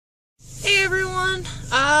everyone.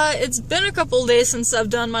 It's been a couple days since I've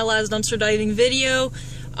done my last dumpster diving video.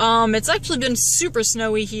 It's actually been super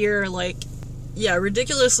snowy here, like, yeah,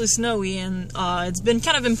 ridiculously snowy, and it's been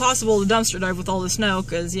kind of impossible to dumpster dive with all the snow,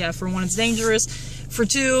 because, yeah, for one, it's dangerous, for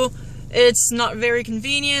two, it's not very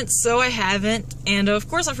convenient, so I haven't, and of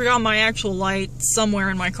course I forgot my actual light somewhere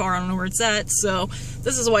in my car. I don't know where it's at, so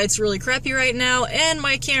this is why it's really crappy right now, and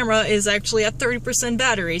my camera is actually at 30%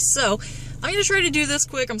 battery, so I'm gonna try to do this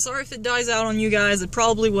quick. I'm sorry if it dies out on you guys, it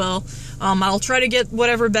probably will. I'll try to get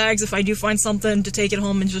whatever bags if I do find something to take it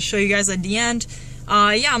home and just show you guys at the end.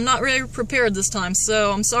 Yeah, I'm not really prepared this time,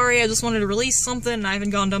 so I'm sorry. I just wanted to release something, and I haven't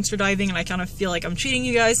gone dumpster diving, and I kind of feel like I'm cheating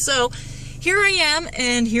you guys, so here I am,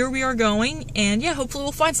 and here we are going, and yeah, hopefully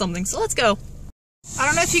we'll find something, so let's go. I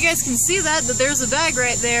don't know if you guys can see that, but there's a bag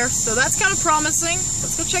right there, so that's kind of promising.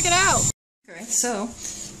 Let's go check it out. Okay, so,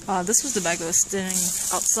 this was the bag that was sitting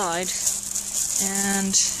outside,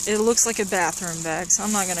 and it looks like a bathroom bag, so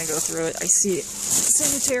I'm not gonna go through it. I see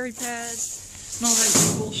sanitary pads and all that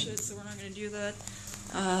good bullshit, so we're not gonna do that.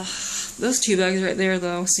 Those two bags right there,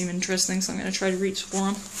 though, seem interesting, so I'm gonna try to reach for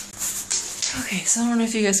them. Okay, so I don't know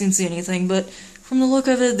if you guys can see anything, but from the look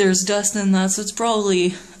of it, there's dust in that, so it's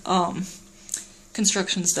probably,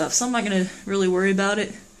 construction stuff, so I'm not gonna really worry about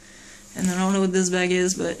it. And then I don't know what this bag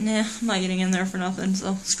is, but nah, I'm not getting in there for nothing,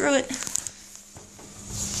 so screw it.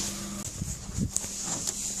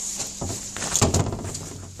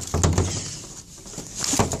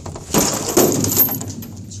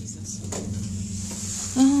 Jesus.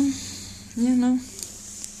 Yeah, no.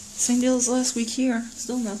 Same deal as last week here.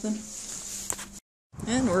 Still nothing.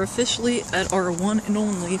 And we're officially at our one and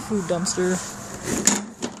only food dumpster.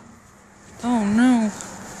 Oh no.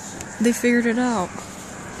 They figured it out.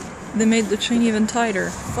 They made the chain even tighter.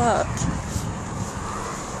 Fuck.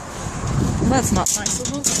 Well, that's not nice of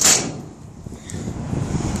them.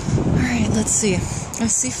 Alright, let's see. I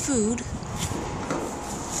see food.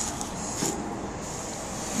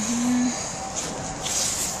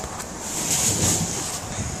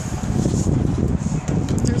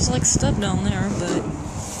 There's like stuff down there, but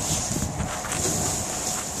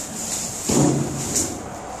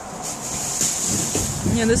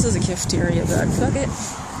yeah, this is a cafeteria bag. Fuck it.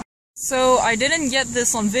 So, I didn't get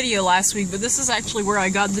this on video last week, but this is actually where I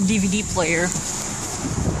got the DVD player.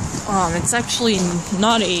 It's actually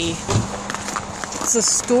not a... It's a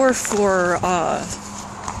store for,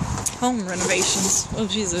 home renovations. Oh,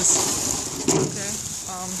 Jesus. Okay,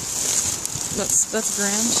 that's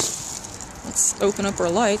grand. Let's open up our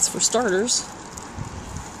lights for starters.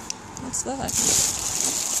 What's that?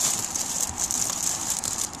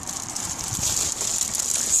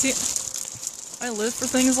 See, I live for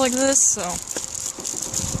things like this, so.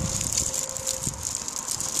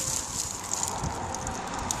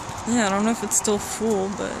 Yeah, I don't know if it's still full,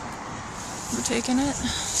 but we're taking it. There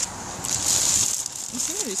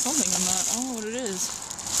seems to be something in that. I don't know what it is.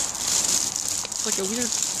 It's like a weird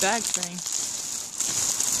bag thing.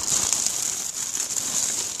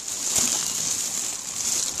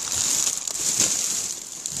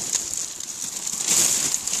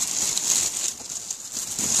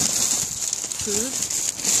 Food.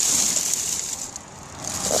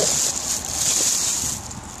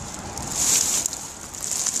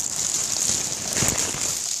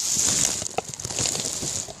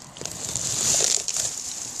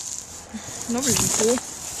 Nobody's cool.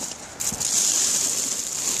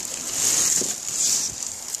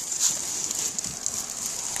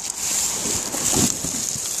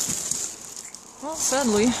 Well,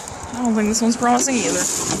 sadly, I don't think this one's promising either.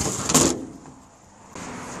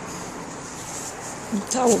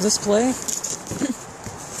 Towel display.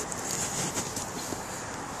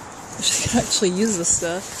 Wish I could actually use this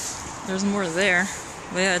stuff. There's more there.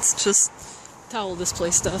 But yeah, it's just towel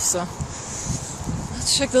display stuff, so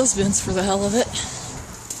let's check those bins for the hell of it.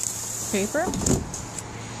 Paper.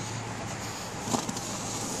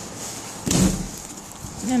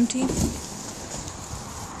 Empty.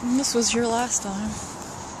 And this was here last time.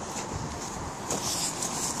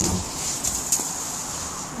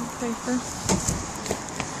 Paper.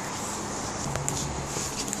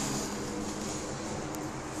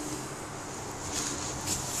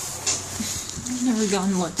 I've never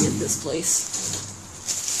gotten lucky at this place.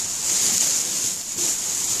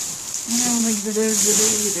 I don't think that there's the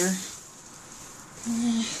day either.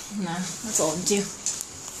 Nah, that's all empty.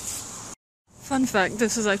 Fun fact,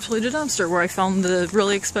 this is actually the dumpster where I found the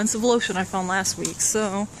really expensive lotion I found last week,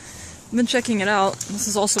 so I've been checking it out. This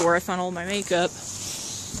is also where I found all my makeup.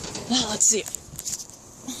 Now, let's see.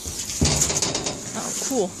 Oh,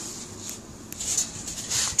 cool.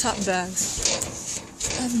 Top bags.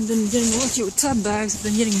 I haven't been getting lucky with top bags, I've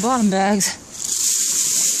been getting bottom bags.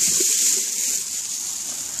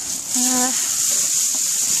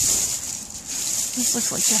 This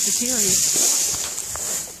looks like cafeteria.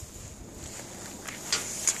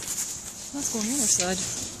 Let's go on the other side.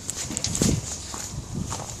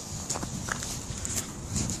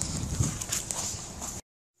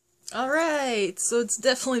 Alright, so it's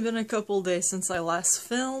definitely been a couple days since I last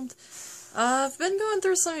filmed. I've been going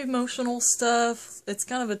through some emotional stuff. It's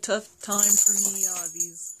kind of a tough time for me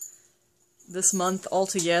this month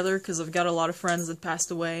altogether, because I've got a lot of friends that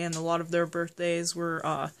passed away, and a lot of their birthdays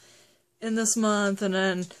were in this month, and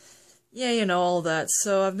then, yeah, you know, all that.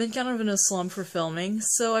 So I've been kind of in a slump for filming,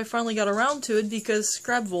 so I finally got around to it because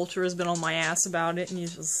Crab Vulture has been on my ass about it, and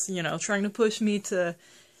he's just, you know, trying to push me to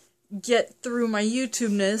get through my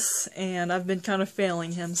YouTube-ness, and I've been kind of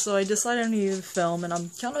failing him, so I decided I needed to film, and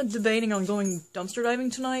I'm kind of debating on going dumpster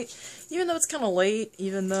diving tonight, even though it's kind of late,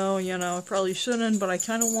 even though, you know, I probably shouldn't, but I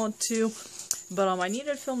kind of want to. But I needed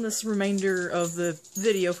to film this remainder of the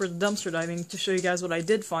video for the dumpster diving to show you guys what I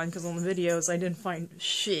did find, because on the videos I didn't find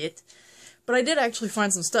shit. But I did actually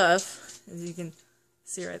find some stuff, as you can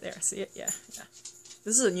see right there. See it? Yeah, yeah.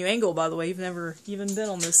 This is a new angle, by the way. You've never even been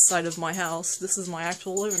on this side of my house. This is my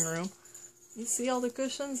actual living room. You see all the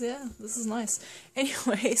cushions? Yeah, this is nice.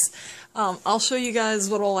 Anyways, I'll show you guys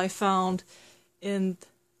what all I found in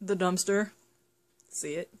the dumpster.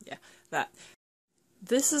 See it? Yeah, that.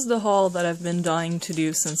 This is the haul that I've been dying to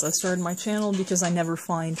do since I started my channel, because I never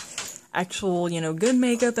find actual, you know, good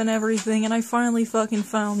makeup and everything, and I finally fucking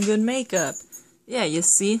found good makeup. Yeah, you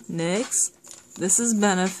see? NYX. This is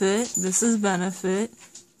Benefit. This is Benefit.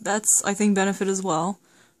 That's, I think, Benefit as well.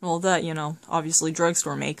 Well, that, you know, obviously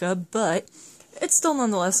drugstore makeup, but it's still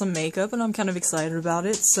nonetheless some makeup, and I'm kind of excited about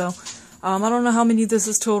it, so, I don't know how many this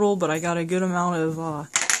is total, but I got a good amount of,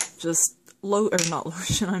 just not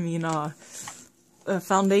lotion, I mean,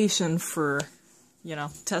 foundation for, you know,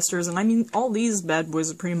 testers, and I mean, all these bad boys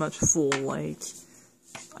are pretty much full, like,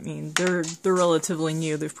 I mean, they're relatively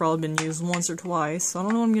new, they've probably been used once or twice, so I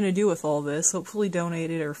don't know what I'm gonna do with all this, hopefully donate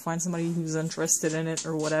it, or find somebody who's interested in it,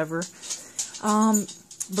 or whatever.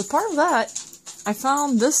 But part of that, I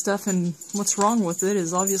found this stuff, and what's wrong with it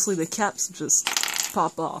is obviously the caps just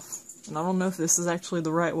pop off, and I don't know if this is actually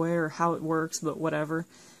the right way, or how it works, but whatever.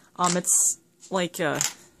 It's like a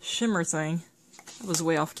shimmer thing. That was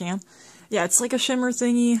way off cam. Yeah, it's like a shimmer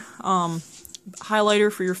thingy,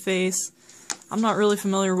 highlighter for your face. I'm not really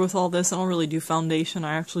familiar with all this. I don't really do foundation.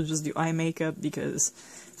 I actually just do eye makeup because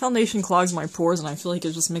foundation clogs my pores and I feel like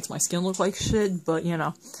it just makes my skin look like shit, but you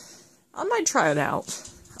know, I might try it out.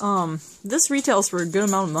 This retails for a good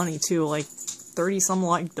amount of money too, like $30-some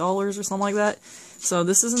like dollars or something like that. So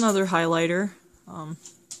this is another highlighter.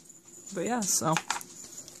 But yeah, so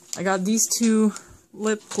I got these two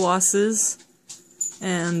lip glosses.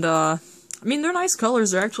 And, I mean, they're nice colors.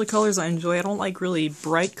 They're actually colors I enjoy. I don't like really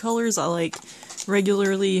bright colors. I like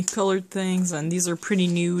regularly colored things, and these are pretty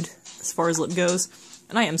nude as far as lip goes.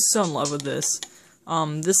 And I am so in love with this.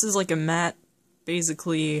 This is like a matte,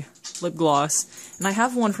 basically, lip gloss. And I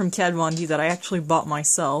have one from Kat Von D that I actually bought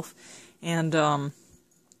myself. And,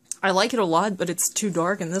 I like it a lot, but it's too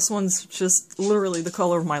dark, and this one's just literally the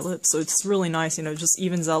color of my lips. So it's really nice, you know, it just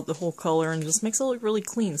evens out the whole color and just makes it look really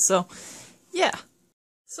clean. So, yeah.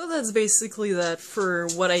 So that's basically that for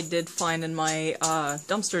what I did find in my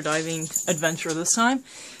dumpster diving adventure this time.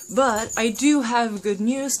 But I do have good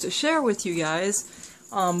news to share with you guys,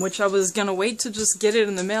 which I was gonna wait to just get it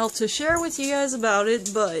in the mail to share with you guys about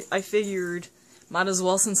it, but I figured might as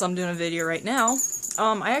well since I'm doing a video right now.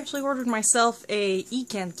 I actually ordered myself a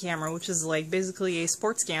Ecan camera, which is like basically a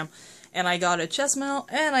sports cam, and I got a chest mount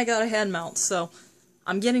and I got a head mount, so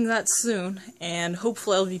I'm getting that soon, and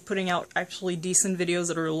hopefully I'll be putting out actually decent videos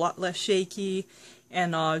that are a lot less shaky,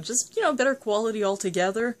 and just, you know, better quality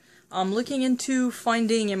altogether. I'm looking into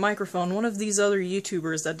finding a microphone. One of these other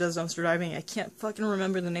YouTubers that does dumpster diving, I can't fucking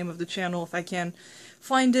remember the name of the channel. If I can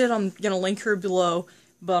find it, I'm gonna link her below.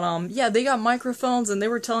 But, yeah, they got microphones, and they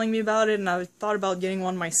were telling me about it, and I thought about getting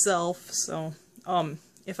one myself, so,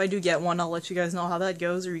 if I do get one, I'll let you guys know how that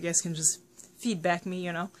goes, or you guys can just feedback me,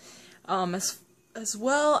 you know. As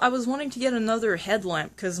well, I was wanting to get another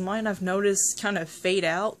headlamp, because mine I've noticed kind of fade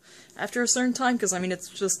out after a certain time, because I mean it's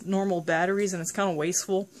just normal batteries and it's kind of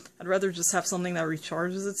wasteful. I'd rather just have something that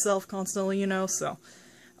recharges itself constantly, you know, so,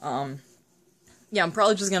 yeah, I'm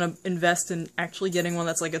probably just gonna invest in actually getting one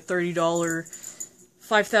that's like a $30,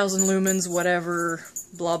 5,000 lumens, whatever,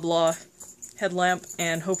 blah blah, headlamp,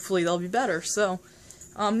 and hopefully they'll be better, so,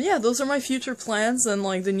 yeah, those are my future plans and,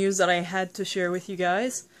 like, the news that I had to share with you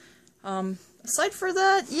guys. Aside for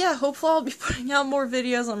that, yeah, hopefully I'll be putting out more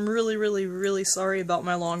videos. I'm really sorry about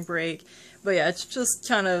my long break. But yeah, it's just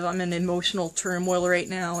kind of, I'm in emotional turmoil right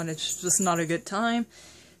now, and it's just not a good time.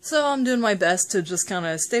 So I'm doing my best to just kind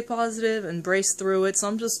of stay positive and brace through it. So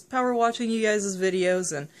I'm just power watching you guys'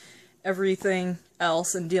 videos and everything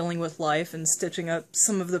else and dealing with life and stitching up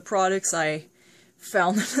some of the products I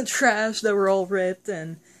found in the trash that were all ripped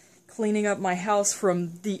and cleaning up my house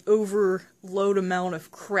from the overload amount of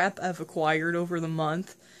crap I've acquired over the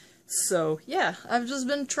month. So yeah, I've just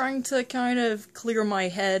been trying to kind of clear my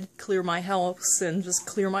head, clear my house, and just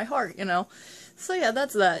clear my heart, you know? So yeah,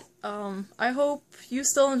 that's that. I hope you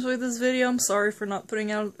still enjoyed this video. I'm sorry for not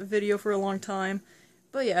putting out a video for a long time.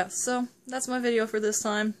 But yeah, so that's my video for this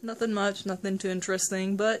time. Nothing much, nothing too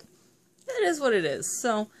interesting, but it is what it is.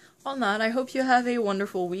 So on that, I hope you have a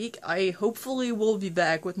wonderful week. I hopefully will be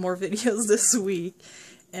back with more videos this week.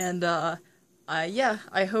 And yeah,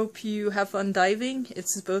 I hope you have fun diving.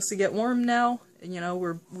 It's supposed to get warm now. And, you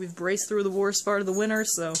know, we've braced through the worst part of the winter,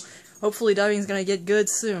 so hopefully diving's gonna get good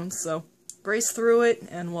soon. So brace through it,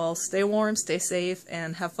 and well, stay warm, stay safe,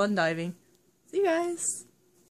 and have fun diving. See you guys!